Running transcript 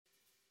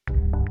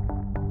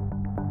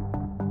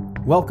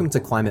Welcome to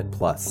Climate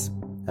Plus,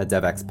 a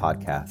DevX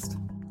podcast.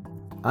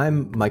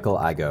 I'm Michael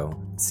Igo,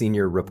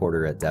 senior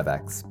reporter at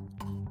DevX.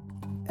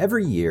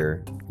 Every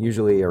year,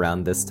 usually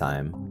around this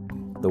time,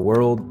 the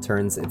world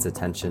turns its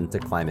attention to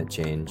climate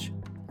change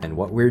and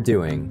what we're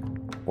doing,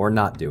 or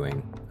not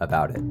doing,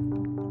 about it.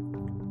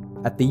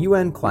 At the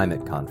UN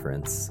Climate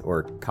Conference,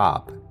 or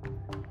COP,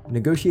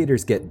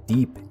 negotiators get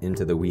deep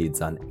into the weeds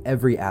on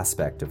every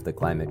aspect of the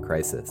climate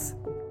crisis.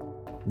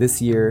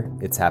 This year,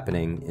 it's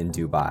happening in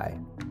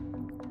Dubai.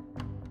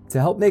 To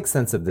help make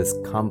sense of this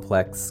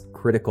complex,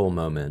 critical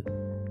moment,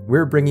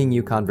 we're bringing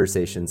you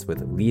conversations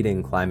with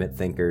leading climate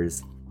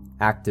thinkers,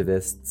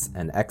 activists,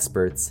 and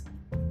experts,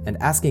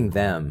 and asking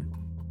them,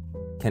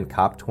 can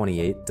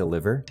COP28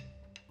 deliver?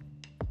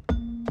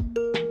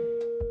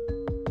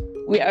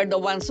 We are the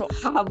ones who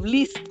have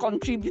least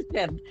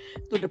contributed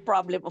to the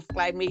problem of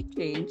climate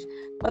change,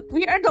 but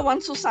we are the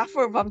ones who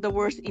suffer from the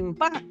worst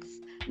impacts.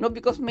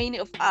 Because many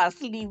of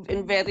us live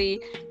in very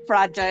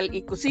fragile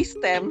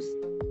ecosystems.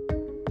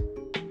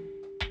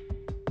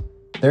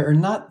 There are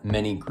not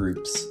many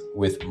groups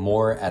with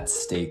more at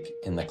stake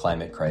in the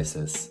climate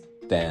crisis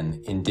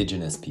than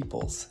Indigenous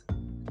peoples.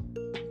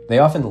 They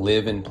often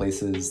live in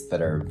places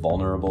that are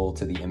vulnerable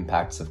to the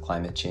impacts of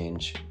climate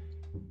change,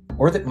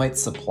 or that might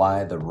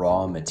supply the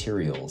raw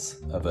materials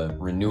of a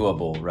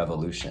renewable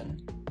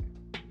revolution.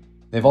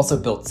 They've also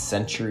built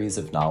centuries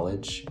of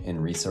knowledge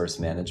in resource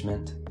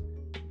management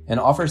and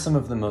offer some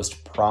of the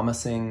most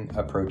promising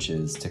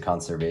approaches to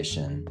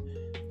conservation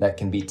that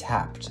can be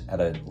tapped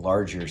at a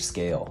larger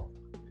scale.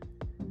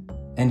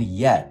 And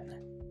yet,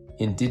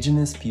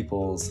 Indigenous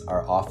peoples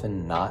are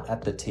often not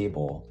at the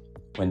table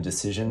when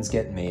decisions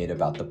get made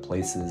about the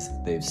places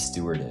they've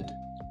stewarded.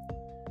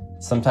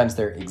 Sometimes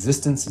their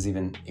existence is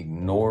even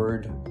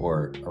ignored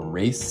or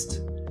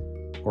erased,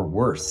 or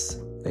worse,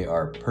 they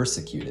are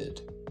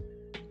persecuted.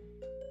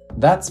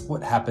 That's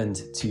what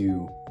happened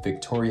to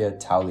Victoria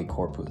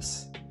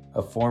Tauli-Corpuz,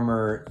 a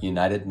former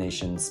United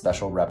Nations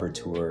Special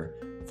Rapporteur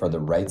for the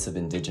Rights of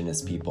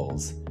Indigenous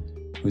Peoples,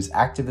 whose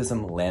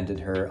activism landed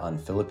her on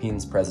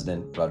Philippines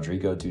President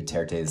Rodrigo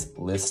Duterte's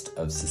list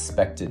of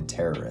suspected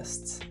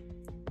terrorists.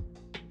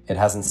 It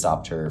hasn't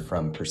stopped her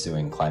from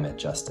pursuing climate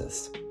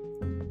justice.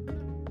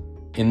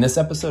 In this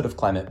episode of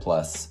Climate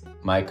Plus,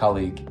 my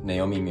colleague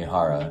Naomi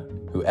Mihara,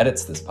 who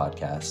edits this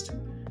podcast,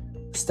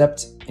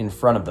 stepped in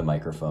front of the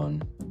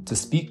microphone to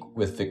speak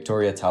with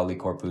Victoria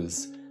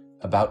Tauli-Corpuz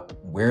about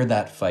where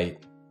that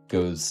fight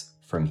goes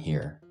from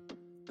here.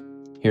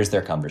 Here's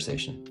their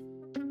conversation.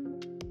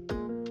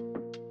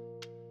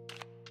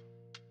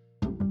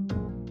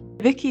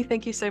 Vicky,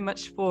 thank you so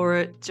much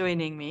for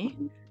joining me.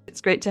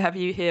 It's great to have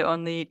you here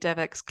on the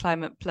DevX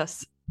Climate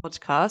Plus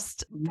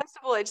podcast. First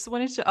of all, I just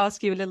wanted to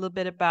ask you a little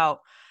bit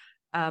about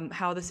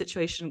how the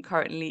situation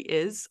currently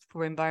is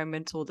for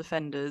environmental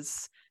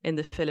defenders in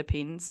the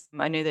Philippines.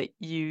 I know that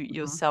you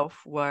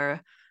yourself were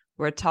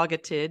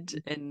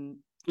targeted in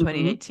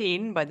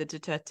 2018 by the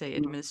Duterte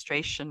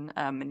administration,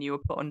 and you were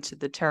put onto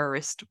the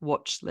terrorist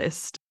watch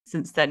list.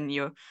 Since then,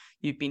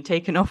 you've been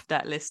taken off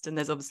that list, and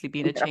there's obviously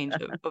been a change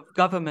of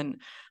government.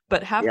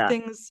 But have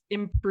things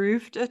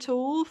improved at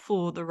all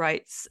for the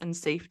rights and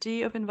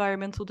safety of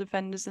environmental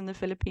defenders in the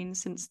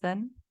Philippines since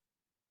then?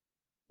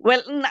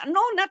 Well,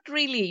 no, not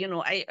really.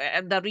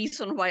 The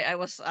reason why I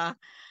was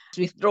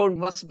withdrawn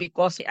was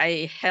because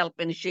I helped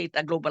initiate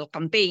a global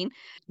campaign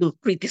to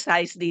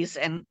criticize this,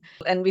 and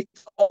with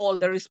all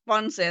the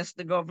responses,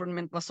 the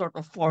government was sort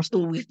of forced to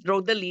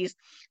withdraw the list.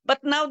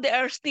 But now they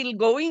are still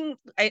doing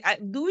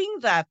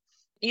that.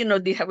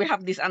 We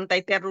have this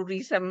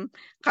anti-terrorism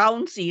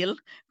council,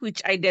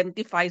 which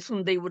identifies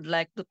whom they would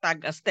like to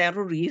tag as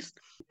terrorists.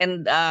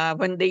 And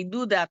when they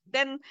do that,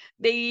 then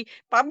they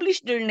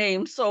publish their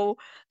names. So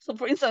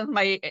for instance,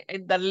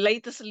 the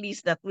latest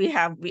list that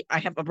I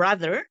have a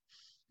brother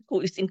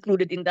who is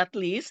included in that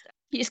list.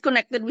 He is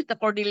connected with the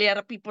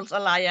Cordillera People's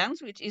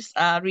Alliance, which is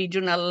a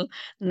regional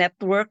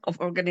network of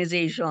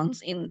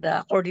organizations in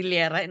the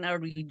Cordillera in our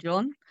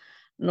region.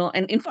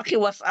 And in fact, he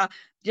was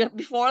just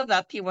before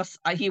that he was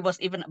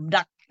even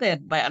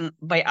abducted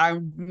by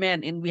armed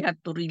men, and we had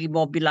to really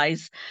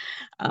mobilize.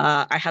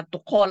 I had to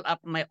call up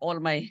all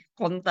my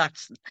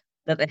contacts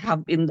that I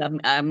have in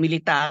the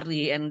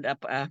military and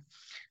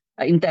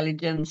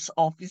intelligence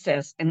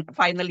offices, and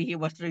finally he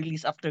was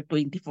released after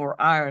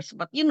 24 hours.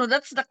 But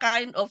that's the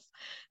kind of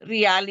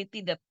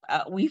reality that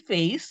we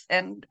face,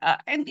 and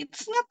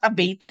it's not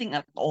abating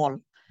at all.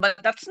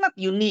 But that's not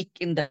unique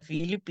in the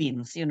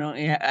Philippines.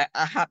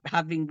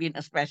 Having been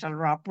a special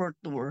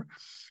rapporteur,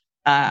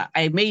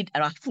 I made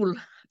a full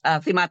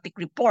thematic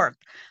report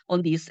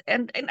on this,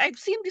 and I've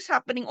seen this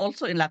happening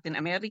also in Latin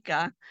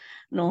America,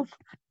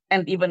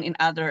 and even in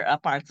other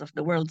parts of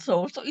the world.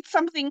 So it's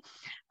something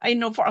I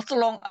know. For as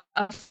long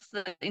as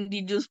the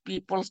indigenous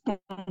peoples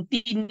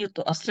continue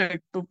to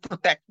assert to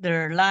protect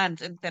their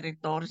lands and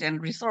territories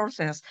and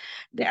resources,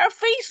 they are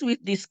faced with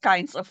these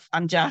kinds of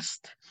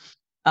unjust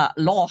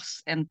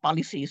laws and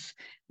policies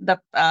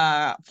that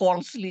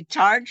falsely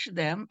charge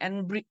them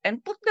and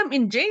put them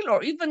in jail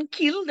or even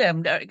kill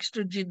them. They're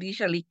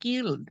extrajudicially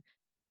killed.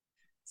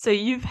 So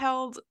you've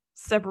held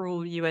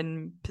several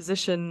UN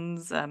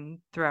positions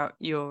throughout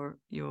your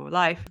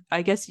life.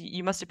 I guess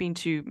you must have been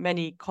to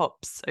many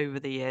COPs over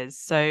the years.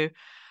 So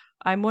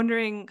I'm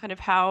wondering kind of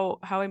how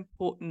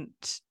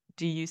important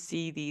do you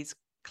see these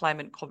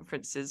climate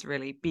conferences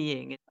really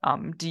being?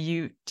 Do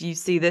you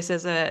see this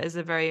as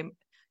a very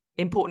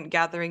important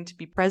gathering to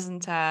be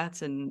present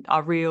at, and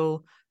are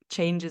real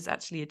changes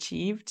actually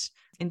achieved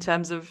in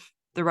terms of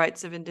the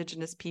rights of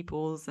Indigenous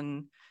peoples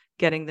and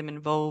getting them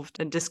involved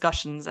in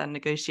discussions and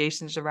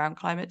negotiations around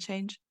climate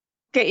change?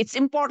 Okay, it's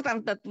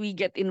important that we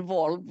get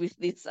involved with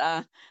these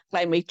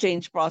climate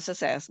change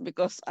processes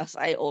because, as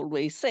I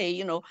always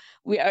say,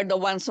 we are the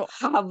ones who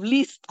have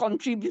least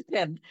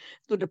contributed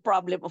to the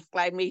problem of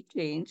climate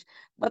change,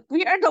 but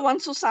we are the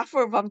ones who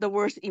suffer from the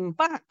worst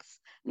impacts.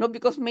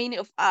 Because many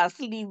of us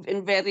live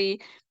in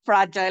very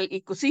fragile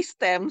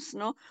ecosystems,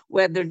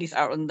 whether these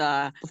are on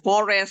the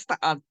forest,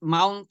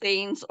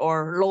 mountains,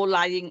 or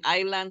low-lying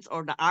islands,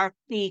 or the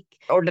Arctic,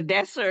 or the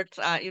deserts,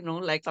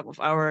 like some of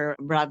our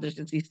brothers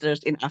and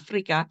sisters in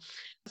Africa.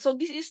 So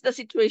this is the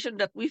situation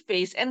that we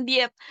face, and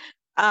yet,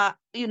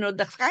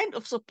 the kind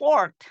of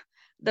support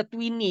that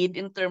we need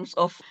in terms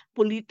of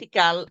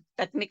political,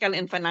 technical,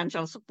 and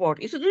financial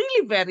support is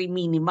really very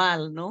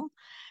minimal, no?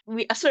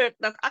 We assert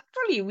that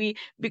actually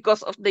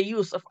because of the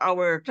use of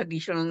our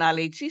traditional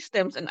knowledge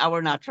systems and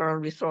our natural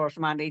resource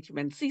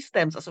management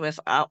systems, as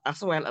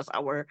well as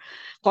our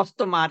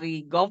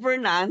customary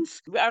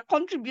governance, we are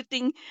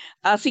contributing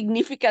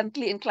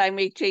significantly in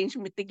climate change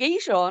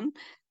mitigation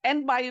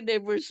and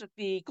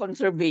biodiversity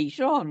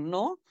conservation,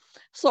 no?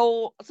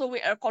 So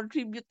we are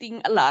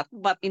contributing a lot,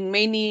 but in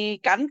many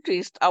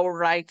countries, our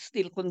rights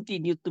still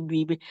continue to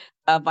be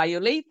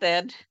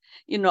violated.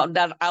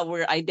 That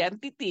our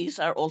identities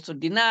are also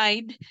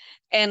denied,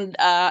 and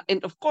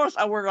of course,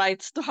 our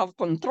rights to have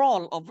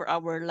control over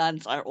our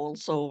lands are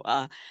also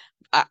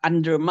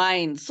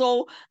undermined.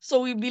 So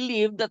we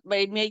believe that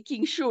by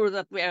making sure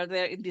that we are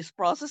there in these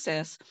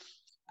processes,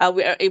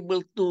 we are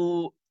able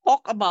to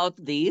talk about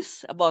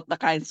the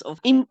kinds of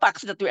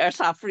impacts that we are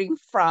suffering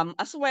from,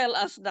 as well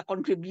as the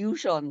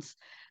contributions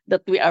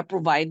that we are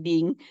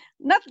providing,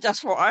 not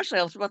just for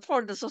ourselves, but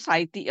for the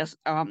society as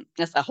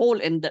a whole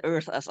and the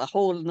earth as a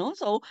whole. No,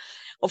 so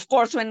of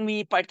course, when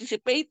we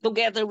participate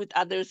together with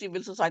other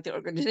civil society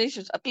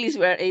organizations, at least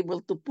we are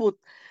able to put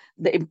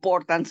the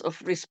importance of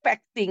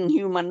respecting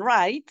human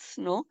rights,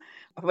 no,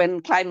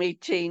 when climate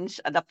change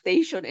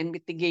adaptation and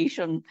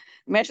mitigation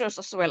measures,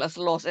 as well as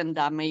loss and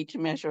damage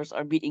measures,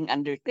 are being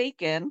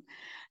undertaken,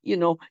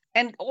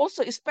 and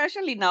also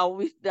especially now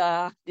with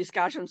the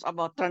discussions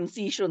about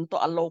transition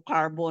to a low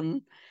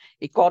carbon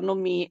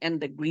economy and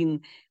the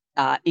green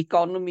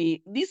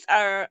economy. These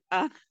are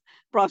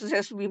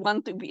processes we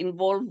want to be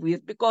involved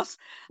with because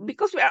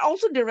we are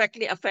also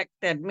directly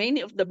affected.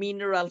 Many of the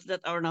minerals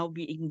that are now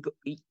being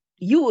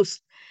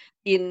used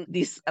in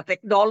these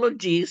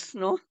technologies,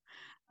 no,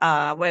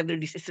 whether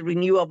this is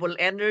renewable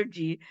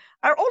energy,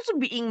 are also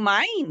being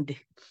mined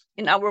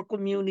in our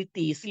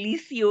communities.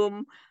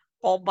 Lithium,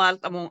 cobalt,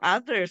 among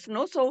others.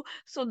 No, so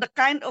the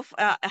kind of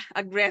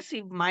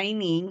aggressive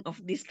mining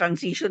of these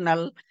transition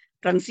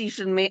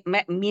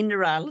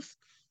minerals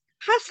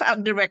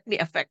has directly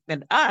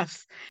affected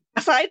us.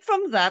 Aside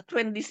from that,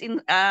 when these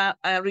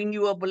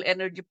renewable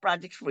energy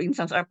projects, for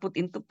instance, are put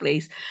into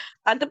place,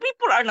 the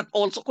people are not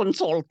also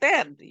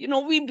consulted.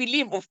 We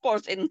believe, of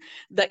course, in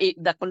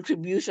the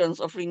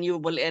contributions of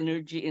renewable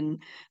energy in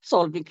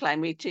solving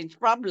climate change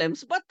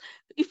problems. But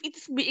if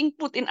it's being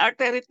put in our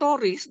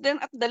territories, then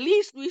at the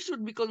least we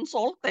should be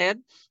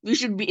consulted, we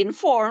should be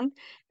informed,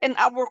 and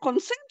our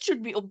consent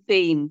should be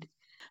obtained.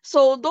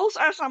 So those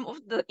are some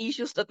of the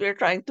issues that we're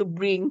trying to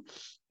bring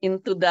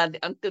into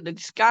the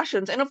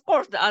discussions. And of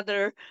course, the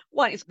other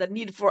one is the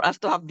need for us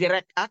to have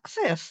direct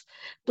access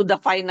to the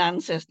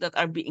finances that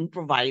are being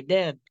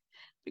provided.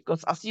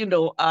 Because as you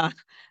know,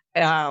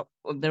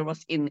 there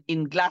was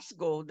in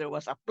Glasgow, there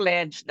was a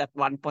pledge that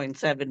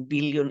 1.7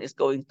 billion is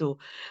going to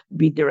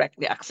be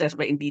directly accessed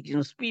by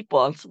Indigenous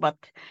peoples. But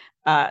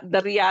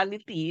the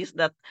reality is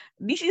that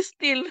this is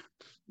still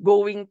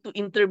going to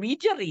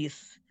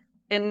intermediaries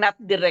and not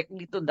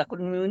directly to the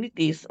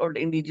communities or the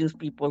Indigenous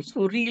peoples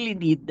who really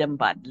need them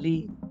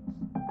badly.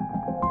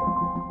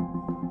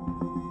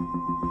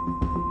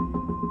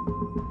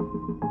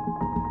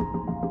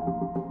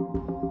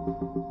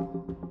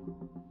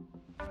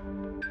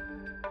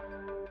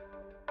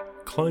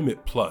 Climate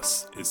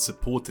Plus is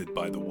supported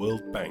by the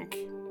World Bank.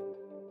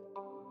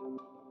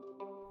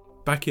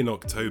 Back in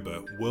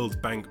October, World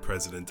Bank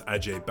President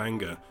Ajay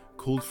Banga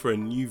called for a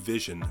new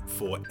vision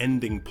for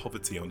ending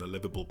poverty on a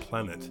livable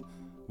planet,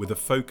 with a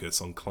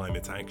focus on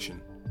climate action.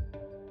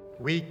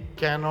 We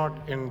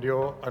cannot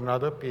endure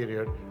another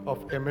period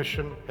of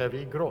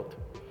emission-heavy growth.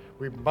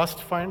 We must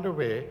find a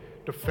way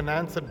to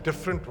finance a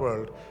different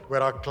world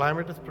where our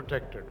climate is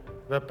protected,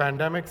 where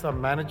pandemics are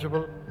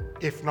manageable,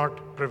 if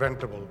not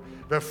preventable,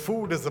 where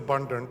food is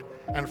abundant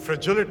and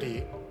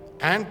fragility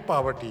and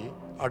poverty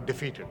are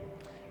defeated.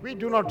 We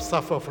do not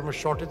suffer from a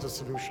shortage of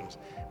solutions.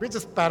 We're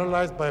just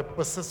paralyzed by a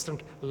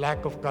persistent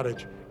lack of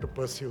courage to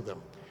pursue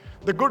them.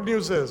 The good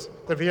news is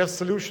that we have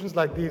solutions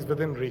like these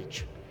within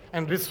reach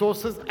and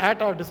resources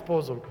at our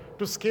disposal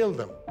to scale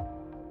them.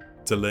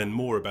 To learn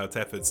more about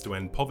efforts to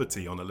end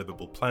poverty on a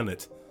livable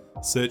planet,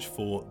 search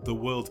for the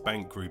World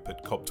Bank Group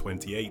at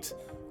COP28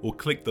 or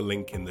click the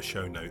link in the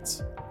show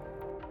notes.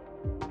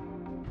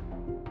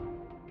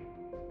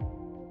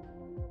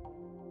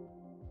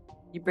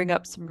 You bring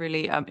up some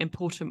really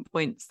important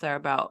points there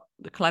about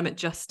the climate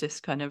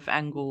justice kind of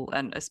angle,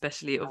 and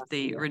especially of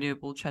the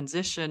renewable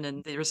transition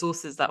and the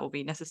resources that will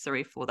be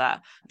necessary for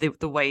that,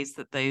 the ways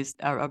that those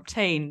are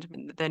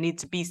obtained. There need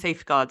to be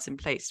safeguards in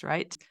place,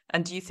 right?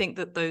 And do you think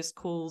that those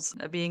calls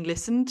are being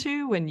listened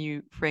to when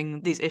you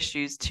bring these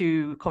issues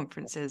to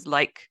conferences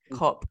like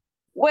COP?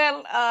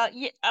 Well, there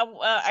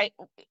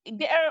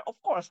are,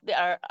 of course,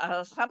 there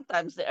are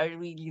sometimes they are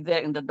really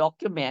there in the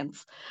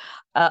documents,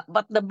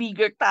 but the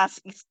bigger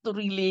task is to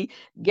really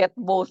get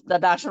both the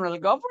national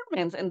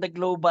governments and the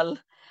global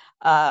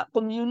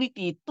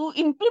community to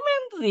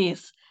implement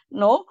this.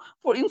 No,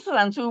 for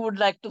instance, we would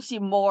like to see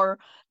more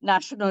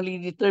nationally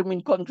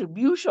determined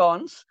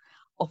contributions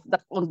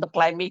on the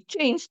climate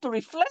change to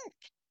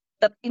reflect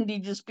that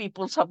indigenous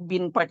peoples have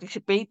been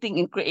participating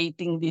in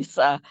creating these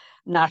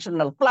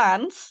national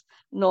plans,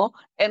 no,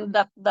 and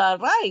that the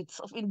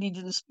rights of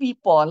indigenous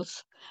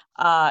peoples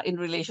in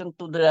relation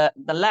to the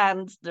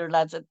lands, their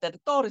lands and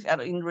territories,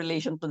 are in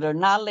relation to their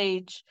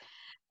knowledge,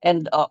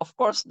 and of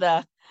course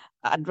the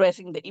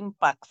addressing the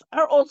impacts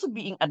are also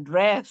being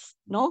addressed,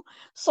 no.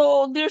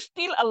 So there's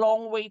still a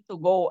long way to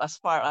go as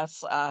far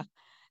as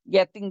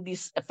getting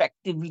this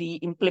effectively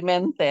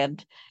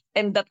implemented,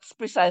 and that's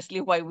precisely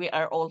why we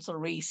are also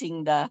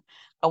raising the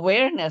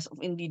awareness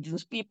of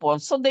indigenous people,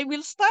 so they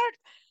will start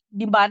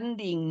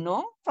demanding,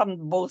 no,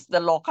 from both the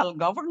local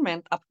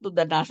government up to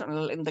the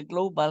national and the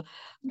global,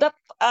 that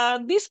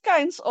these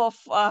kinds of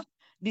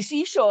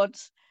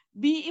decisions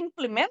be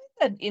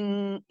implemented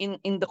in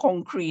the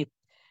concrete,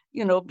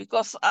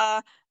 because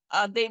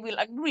they will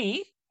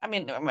agree. I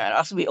mean,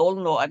 as we all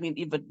know, I mean,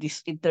 even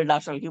these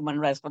international human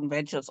rights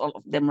conventions, all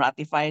of them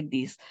ratified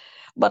this,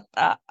 but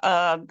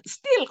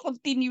still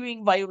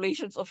continuing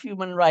violations of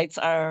human rights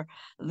are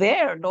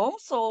there, no?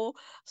 So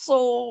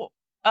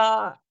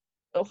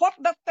what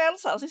that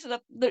tells us is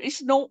that there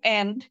is no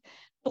end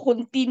to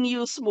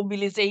continuous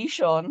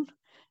mobilization,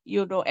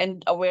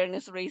 and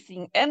awareness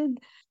raising, and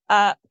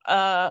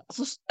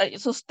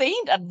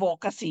sustained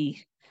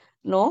advocacy,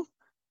 no,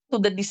 to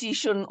the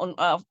decision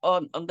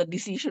on the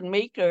decision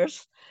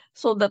makers,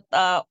 so that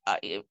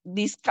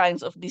these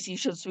kinds of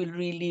decisions will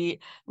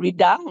really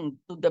redound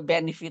to the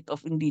benefit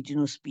of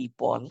indigenous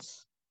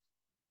peoples.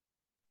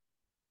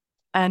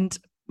 And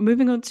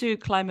moving on to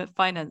climate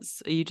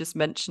finance, you just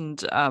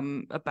mentioned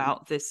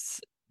about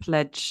this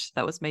pledge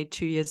that was made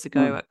 2 years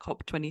ago at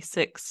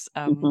COP26,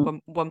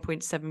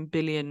 $1.7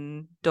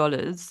 billion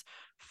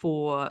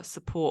for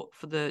support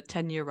for the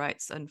tenure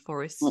rights and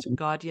forest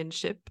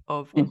guardianship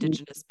of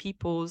indigenous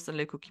peoples and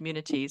local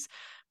communities.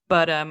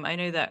 But I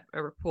know that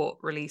a report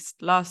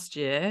released last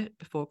year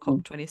before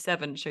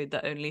COP27 showed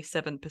that only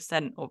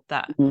 7% of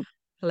that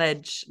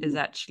pledge is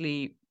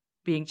actually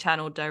being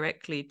channeled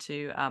directly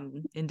to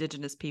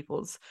indigenous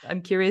peoples.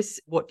 I'm curious,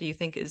 what do you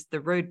think is the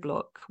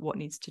roadblock? What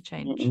needs to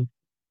change?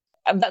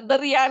 The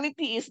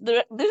reality is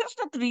there's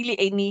not really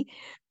any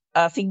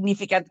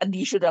significant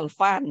additional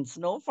funds,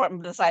 no,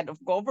 from the side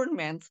of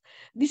governments.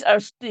 These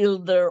are still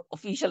their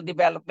official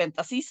development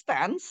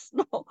assistance,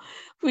 no,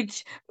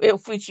 which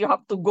you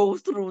have to go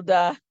through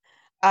the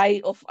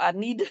eye of a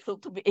needle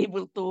to be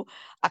able to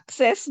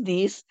access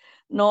this,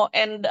 no,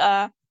 and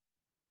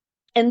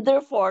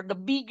therefore the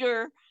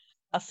bigger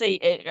say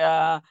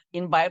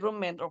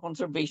environment or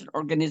conservation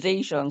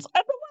organizations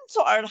are the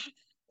ones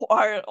who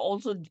are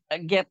also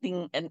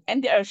getting, and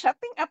they are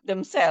setting up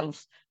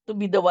themselves to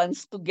be the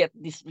ones to get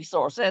these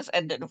resources,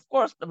 and then of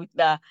course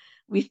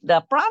with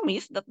the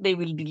promise that they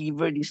will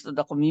deliver this to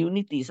the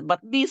communities. But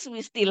this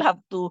we still have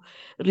to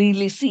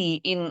really see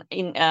in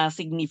a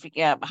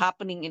significant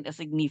happening in a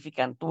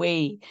significant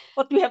way.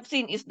 What we have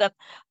seen is that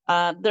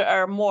there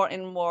are more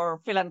and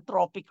more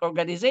philanthropic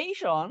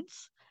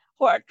organizations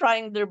who are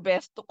trying their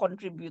best to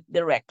contribute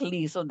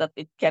directly, so that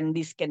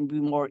this can be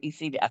more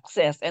easily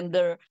accessed, and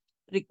their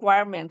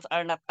requirements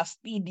are not as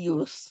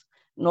tedious,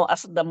 no,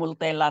 as the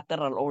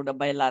multilateral or the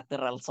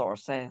bilateral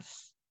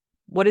sources.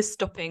 What is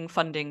stopping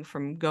funding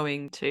from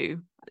going to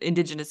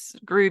indigenous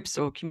groups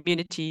or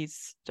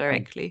communities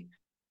directly?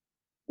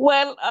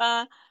 Well,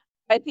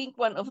 I think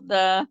one of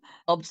the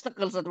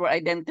obstacles that were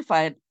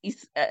identified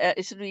is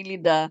really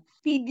the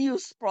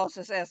tedious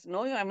processes.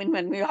 No, I mean,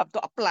 when we have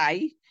to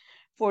apply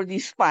for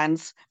these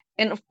funds,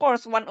 and of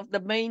course, one of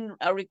the main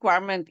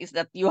requirement is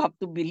that you have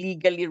to be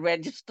legally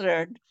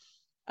registered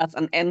as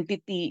an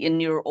entity in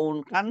your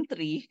own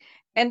country.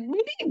 And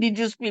many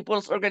indigenous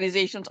peoples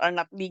organizations are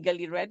not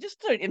legally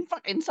registered. In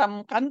fact, in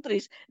some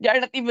countries, they are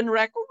not even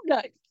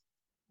recognized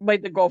by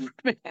the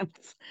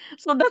governments.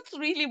 So that's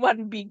really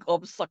one big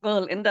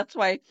obstacle. And that's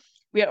why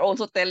we are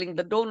also telling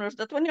the donors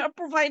that when you are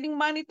providing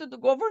money to the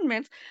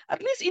governments,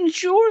 at least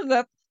ensure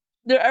that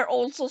there are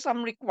also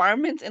some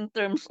requirements in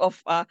terms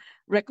of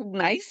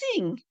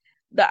recognizing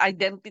the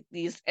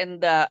identities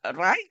and the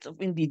rights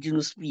of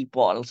indigenous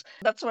peoples.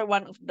 That's why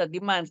one of the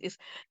demands is,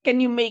 can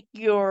you make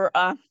your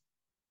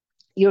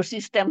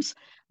systems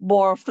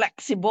more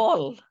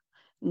flexible,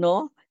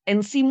 no,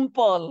 and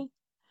simple,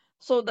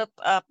 so that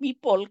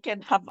people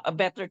can have a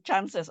better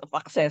chances of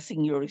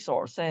accessing your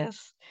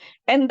resources.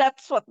 And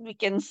that's what we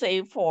can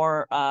say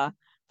for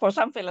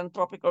some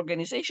philanthropic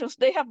organizations.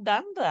 They have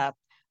done that.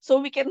 So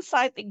we can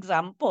cite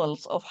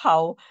examples of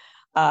how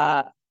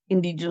uh,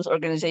 indigenous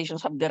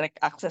organizations have direct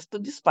access to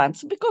these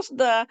funds, because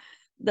the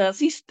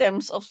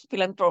systems of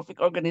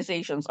philanthropic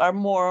organizations are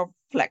more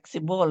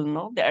flexible.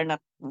 No, they are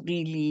not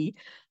really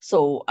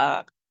so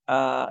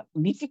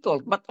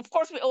difficult. But of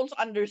course, we also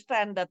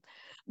understand that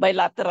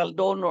bilateral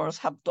donors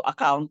have to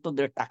account to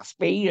their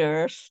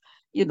taxpayers.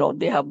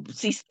 They have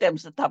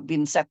systems that have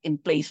been set in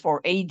place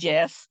for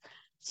ages.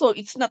 So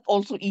it's not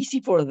also easy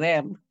for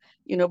them,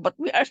 but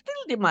we are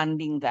still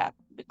demanding that,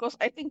 because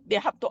I think they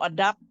have to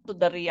adapt to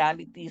the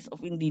realities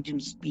of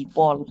indigenous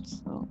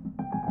peoples. So.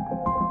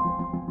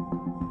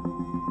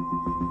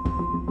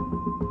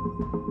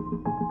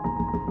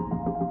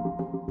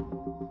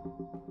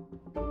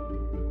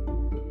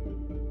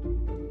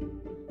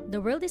 The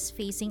world is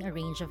facing a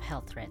range of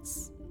health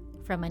threats,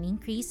 from an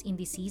increase in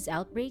disease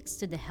outbreaks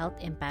to the health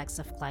impacts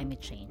of climate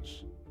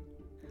change.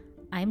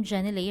 I'm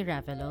Jenny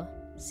Ravelo,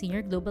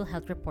 Senior Global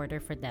Health Reporter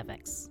for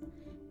DevEx.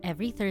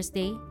 Every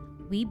Thursday,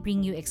 we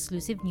bring you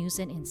exclusive news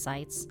and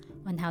insights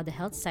on how the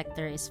health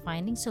sector is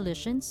finding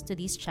solutions to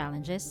these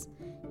challenges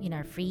in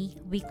our free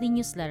weekly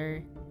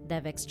newsletter,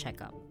 DevEx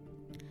Checkup.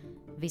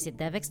 Visit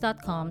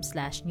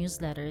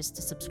devex.com/newsletters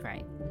to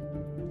subscribe.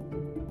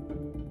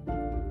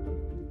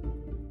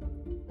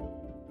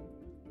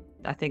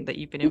 I think that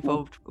you've been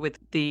involved with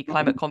the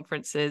climate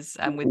conferences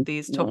and with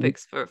these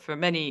topics for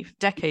many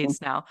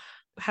decades now.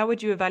 How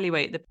would you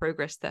evaluate the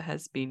progress that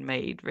has been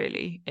made,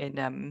 really,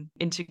 in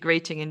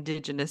integrating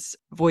Indigenous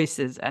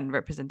voices and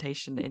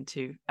representation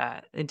into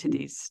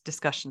these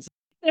discussions?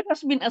 There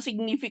has been a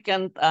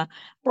significant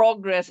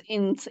progress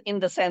in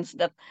the sense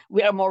that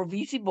we are more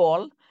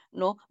visible.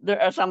 No,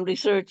 there are some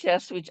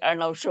researches which are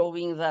now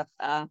showing that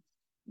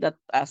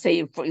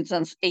say, for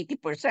instance,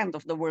 80%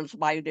 of the world's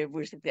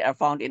biodiversity are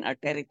found in our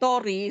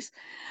territories.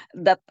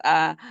 That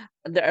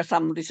there are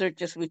some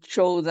researches which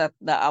show that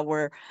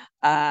our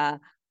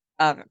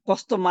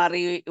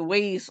customary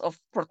ways of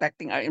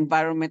protecting our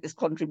environment is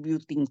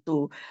contributing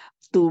to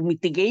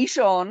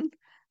mitigation.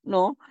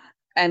 No,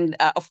 and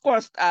of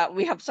course,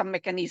 we have some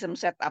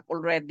mechanisms set up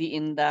already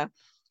in the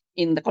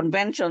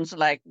conventions,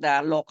 like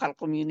the local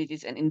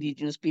communities and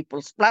indigenous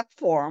peoples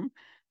platform.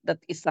 That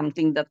is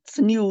something that's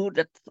new.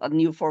 That's a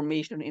new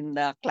formation in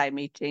the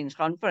climate change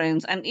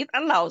conference, and it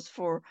allows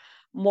for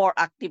more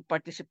active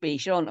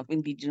participation of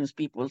indigenous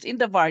peoples in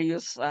the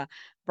various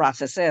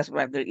processes,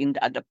 whether in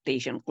the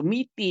adaptation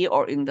committee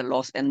or in the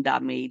loss and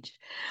damage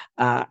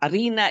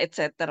arena,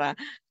 etc.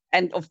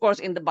 And of course,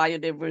 in the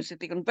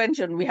Biodiversity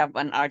Convention, we have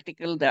an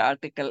article, the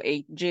Article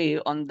 8J,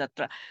 on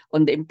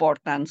the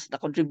importance, the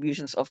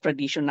contributions of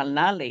traditional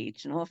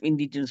knowledge, of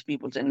indigenous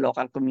peoples and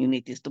local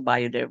communities to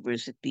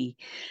biodiversity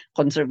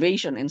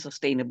conservation and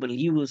sustainable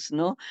use.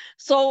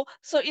 So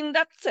in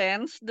that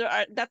sense,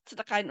 that's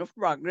the kind of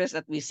progress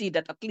that we see,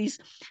 that at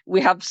least we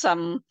have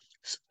some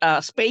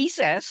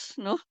spaces,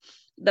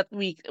 that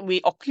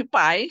we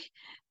occupy,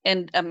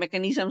 and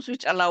mechanisms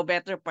which allow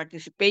better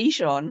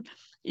participation.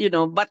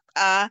 But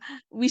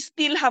we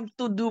still have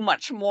to do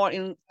much more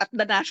at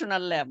the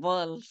national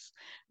levels,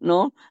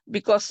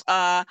 because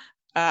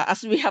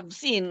as we have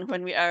seen,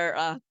 when we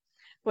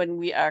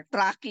are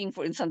tracking,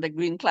 for instance, the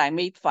green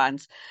climate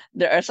funds,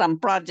 there are some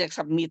projects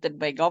submitted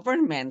by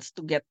governments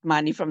to get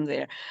money from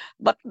there.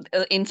 But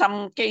in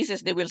some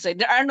cases, they will say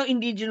there are no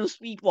indigenous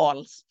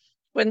peoples,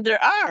 when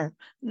there are.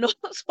 No,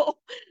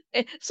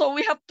 so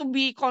we have to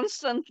be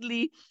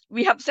constantly.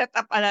 We have set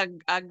up a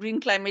green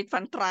climate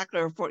fund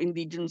tracker for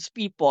indigenous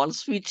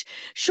peoples, which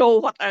show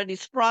what are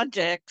these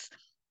projects,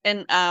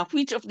 and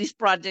which of these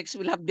projects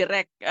will have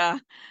direct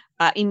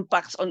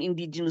impacts on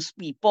indigenous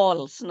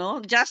peoples,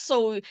 just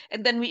so.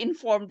 And then we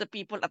inform the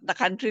people at the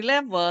country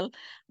level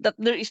that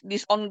there is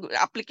this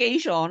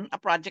application, a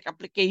project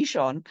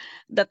application,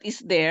 that is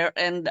there,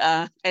 and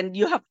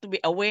you have to be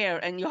aware,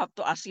 and you have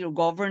to ask your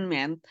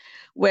government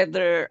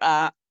whether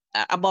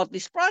about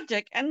this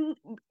project, and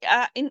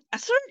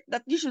assert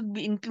that you should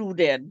be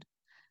included,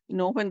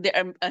 when they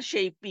are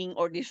shaping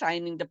or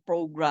designing the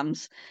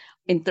programs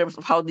in terms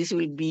of how this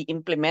will be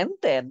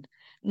implemented.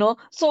 No,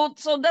 so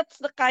that's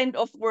the kind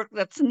of work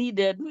that's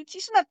needed, which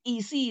is not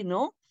easy,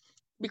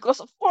 because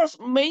of course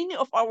many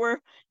of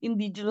our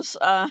indigenous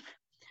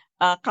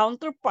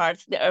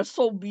counterparts, they are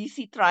so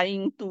busy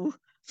trying to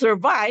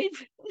survive,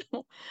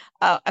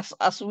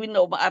 as we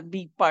know, a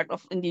big part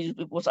of indigenous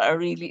peoples are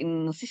really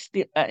in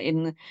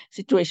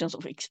situations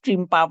of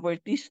extreme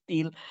poverty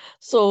still.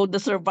 So the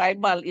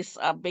survival is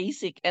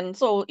basic, and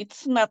so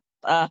it's not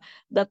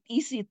that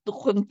easy to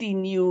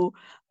continue,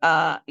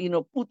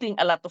 putting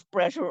a lot of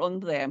pressure on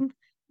them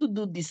to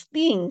do these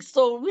things.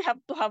 So we have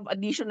to have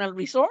additional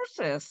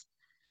resources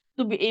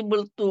to be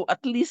able to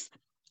at least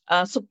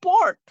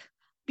support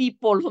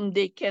people whom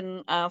they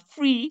can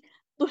free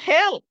to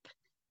help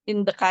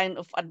in the kind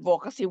of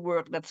advocacy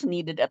work that's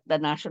needed at the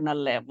national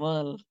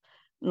level.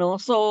 No,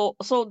 so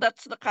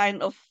that's the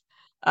kind of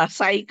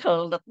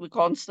cycle that we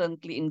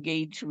constantly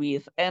engage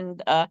with,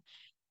 and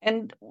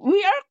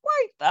we are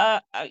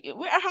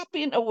we are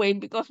happy in a way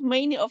because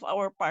many of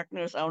our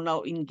partners are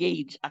now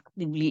engaged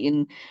actively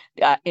in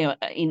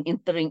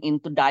entering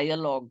into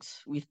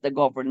dialogues with the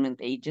government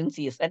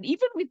agencies and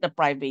even with the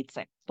private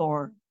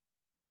sector.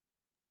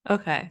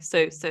 Okay,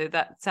 so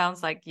that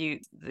sounds like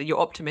you're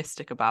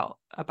optimistic about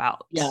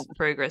Yeah,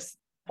 progress.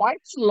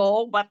 quite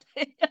slow, but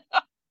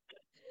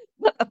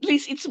but at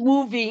least it's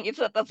moving. It's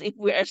not as if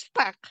we are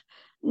stuck,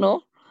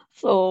 no.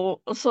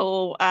 So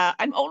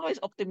I'm always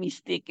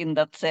optimistic in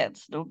that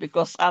sense, no,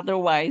 because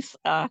otherwise,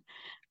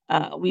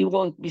 we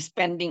won't be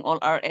spending all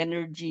our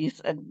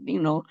energies and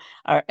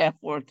our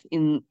efforts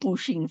in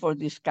pushing for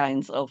these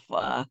kinds of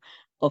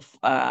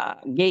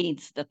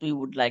gains that we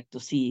would like to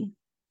see.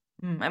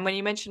 And when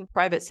you mentioned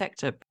private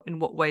sector, in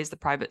what ways the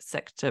private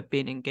sector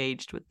being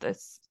engaged with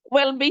this?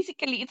 Well,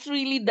 basically, it's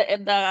really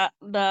the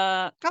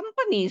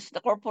companies, the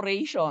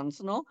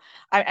corporations. No,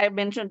 I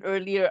mentioned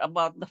earlier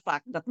about the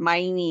fact that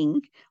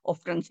mining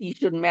of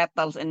transition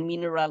metals and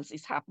minerals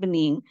is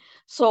happening.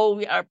 So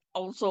we are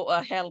also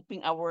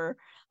helping our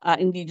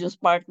indigenous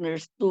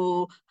partners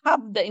to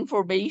have the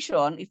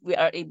information if we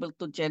are able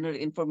to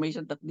generate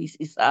information that this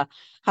is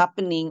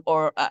happening,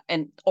 or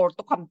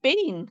to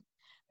campaign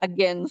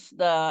against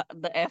the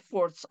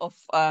efforts of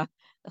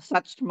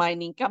such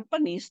mining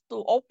companies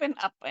to open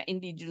up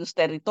indigenous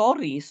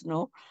territories,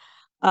 no?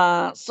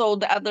 So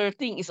the other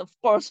thing is, of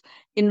course,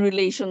 in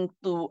relation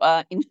to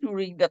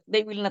ensuring that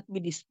they will not be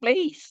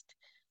displaced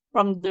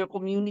from their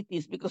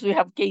communities, because we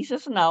have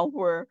cases now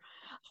where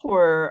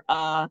for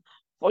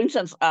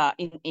instance,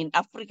 in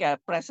Africa,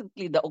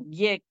 presently the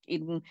Ogiek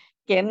in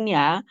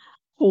Kenya,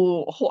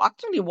 who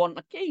actually won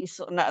a case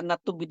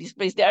not to be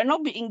displaced, they are now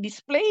being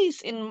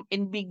displaced in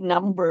big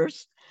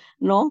numbers,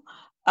 no,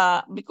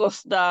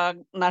 because the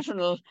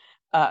national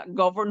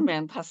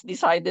government has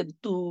decided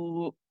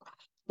to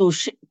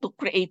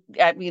create,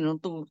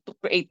 to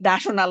create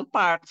national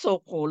park, so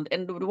called,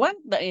 and we want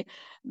the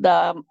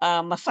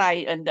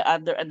Maasai and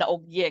the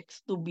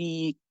Ogyeks to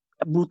be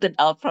booted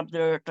out from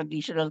their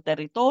traditional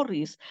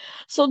territories.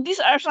 So these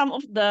are some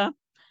of the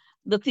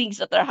things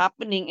that are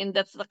happening, and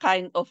that's the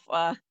kind of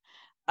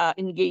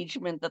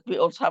engagement that we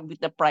also have with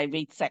the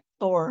private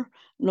sector.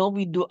 No,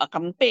 we do a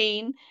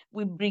campaign.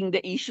 We bring the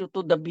issue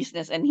to the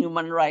Business and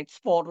Human Rights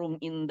Forum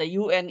in the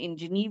UN in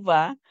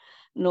Geneva.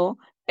 No,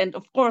 and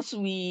of course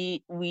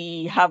we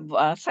have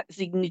a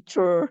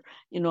signature,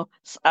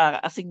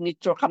 a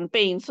signature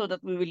campaign so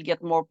that we will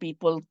get more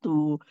people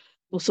to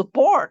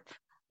support.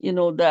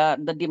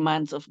 The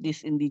demands of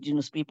these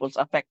indigenous peoples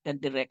affected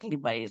directly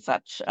by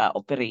such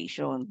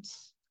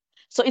operations.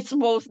 So it's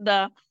both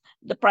the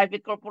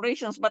private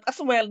corporations, but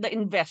as well the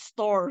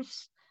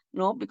investors,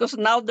 no? Because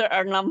now there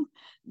are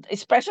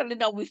especially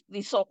now with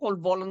the so-called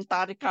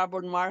voluntary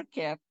carbon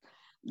market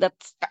that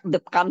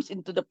comes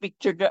into the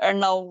picture, there are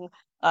now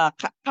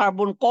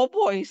carbon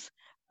cowboys,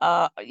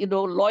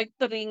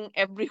 loitering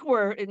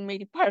everywhere in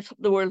many parts of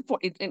the world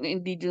in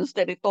indigenous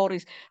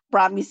territories,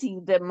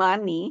 promising them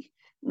money.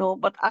 No,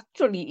 but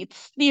actually, it's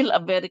still a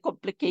very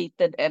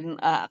complicated and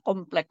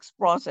complex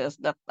process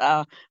that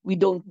we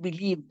don't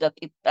believe that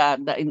in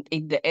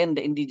the end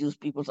the indigenous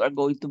peoples are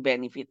going to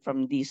benefit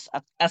from this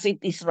as it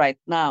is right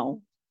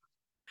now.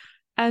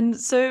 And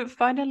so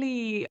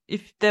finally,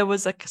 if there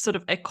was a sort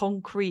of a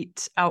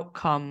concrete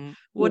outcome,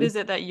 what is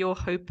it that you're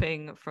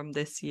hoping from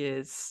this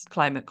year's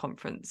climate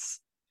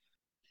conference?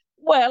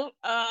 Well,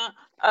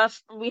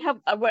 as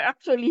we're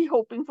actually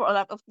hoping for a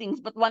lot of things,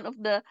 but one of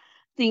the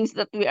things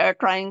that we are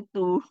trying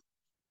to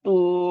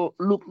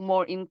look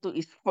more into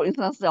is, for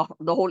instance, the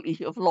whole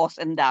issue of loss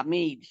and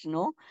damage,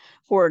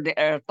 where they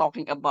are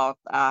talking about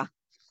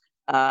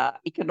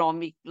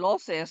economic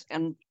losses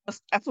and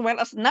as well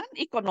as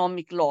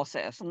non-economic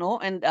losses,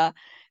 and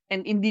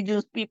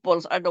indigenous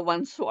peoples are the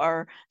ones who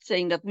are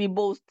saying that we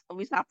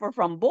suffer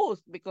from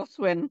both, because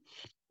when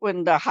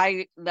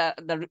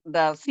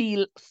the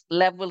sea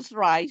levels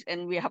rise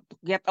and we have to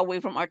get away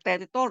from our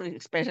territory,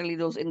 especially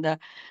those in the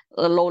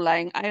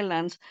low-lying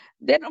islands,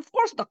 then of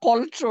course the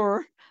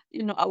culture,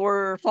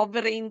 our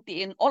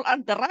sovereignty and all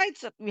other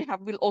rights that we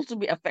have will also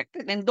be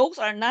affected. And those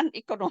are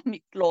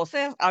non-economic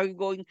losses.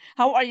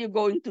 How are you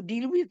going to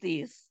deal with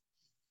this?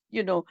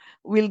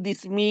 Will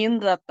this mean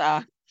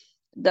that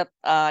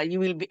you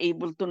will be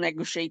able to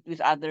negotiate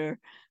with other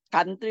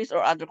countries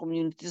or other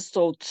communities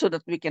so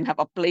that we can have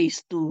a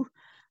place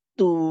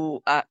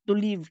to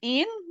live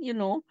in?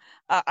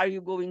 Are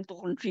you going to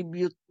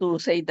contribute to,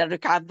 say, the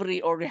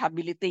recovery or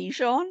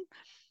rehabilitation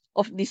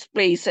of these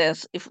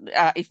places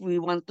if we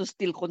want to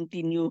still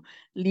continue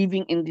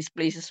living in these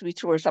places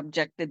which were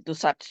subjected to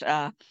such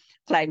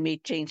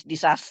climate change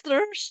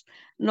disasters?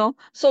 No,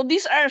 so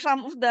these are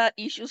some of the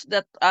issues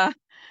that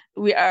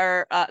we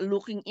are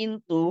looking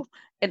into,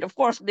 and of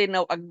course they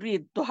now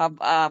agreed to have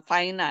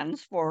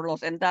finance for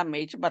loss and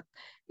damage, but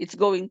it's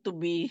going to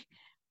be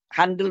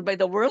handled by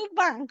the World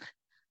Bank.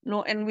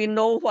 No, and we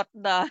know what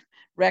the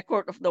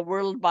record of the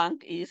World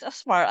Bank is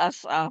as far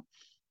as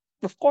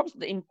of course,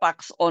 the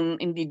impacts on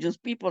indigenous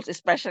peoples,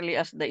 especially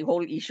as the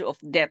whole issue of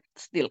debt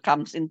still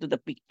comes into the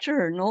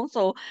picture, no?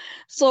 So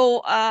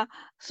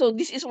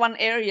this is one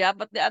area,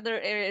 but the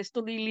other area is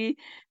to really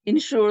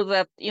ensure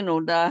that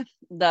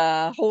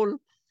the whole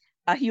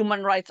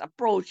human rights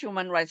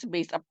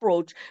based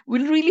approach,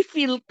 will really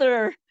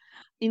filter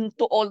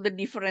into all the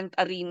different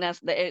arenas,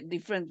 the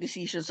different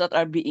decisions that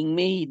are being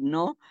made,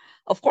 no?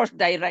 Of course,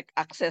 direct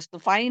access to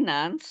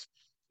finance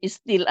is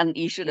still an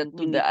issue to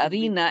the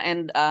arena,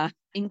 and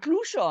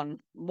inclusion,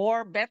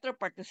 better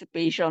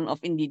participation of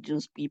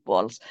indigenous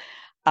peoples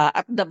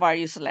at the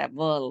various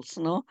levels,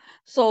 no?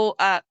 So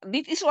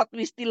this is what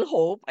we still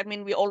hope. I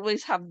mean, we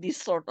always have this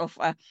sort of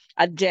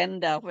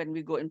agenda when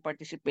we go and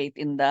participate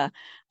in the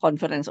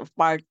Conference of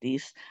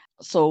Parties.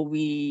 So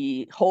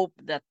we hope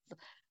that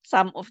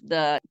some of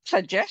the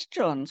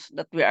suggestions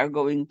that we are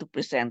going to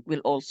present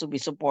will also be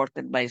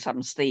supported by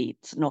some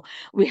states. No,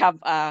 we have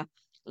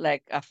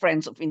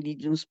Friends of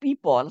Indigenous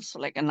Peoples,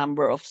 like a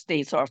number of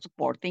states are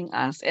supporting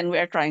us, and we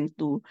are trying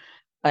to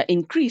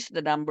increase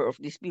the number of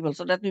these people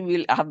so that we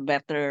will have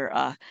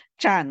better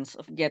chance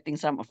of getting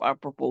some of our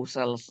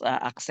proposals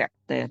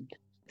accepted.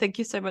 Thank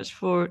you so much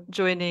for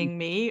joining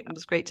me. It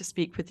was great to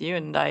speak with you,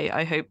 and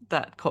I hope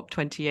that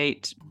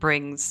COP28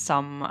 brings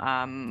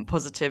some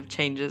positive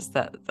changes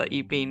that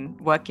you've been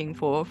working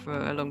for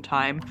a long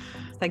time.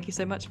 Thank you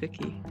so much,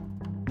 Vicky.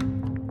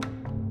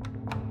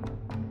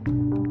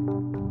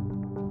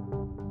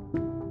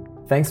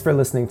 Thanks for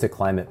listening to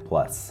Climate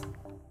Plus.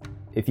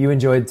 If you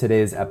enjoyed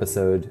today's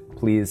episode,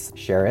 please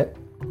share it,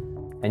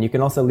 and you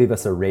can also leave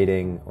us a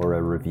rating or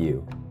a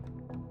review.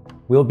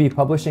 We'll be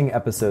publishing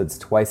episodes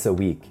twice a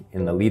week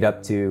in the lead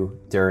up to,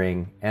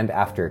 during, and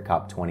after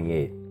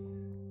COP28,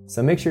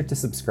 so make sure to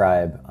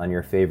subscribe on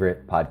your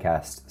favorite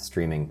podcast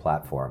streaming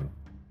platform.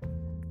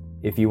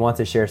 If you want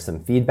to share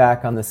some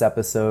feedback on this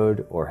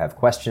episode or have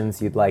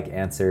questions you'd like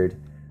answered,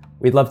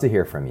 we'd love to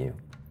hear from you.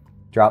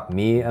 Drop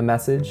me a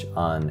message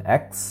on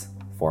X,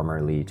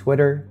 formerly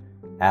Twitter,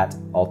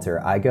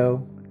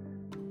 @AlterIgo,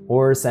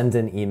 or send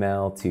an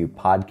email to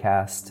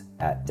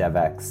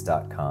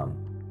podcast@devx.com.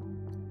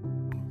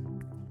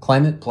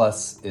 Climate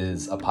Plus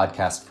is a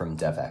podcast from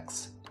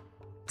DevX.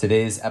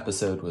 Today's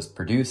episode was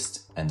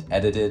produced and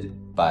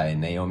edited by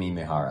Naomi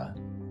Mihara.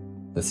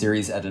 The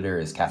series editor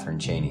is Catherine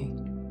Cheney.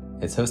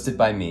 It's hosted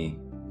by me,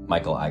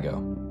 Michael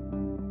Igo.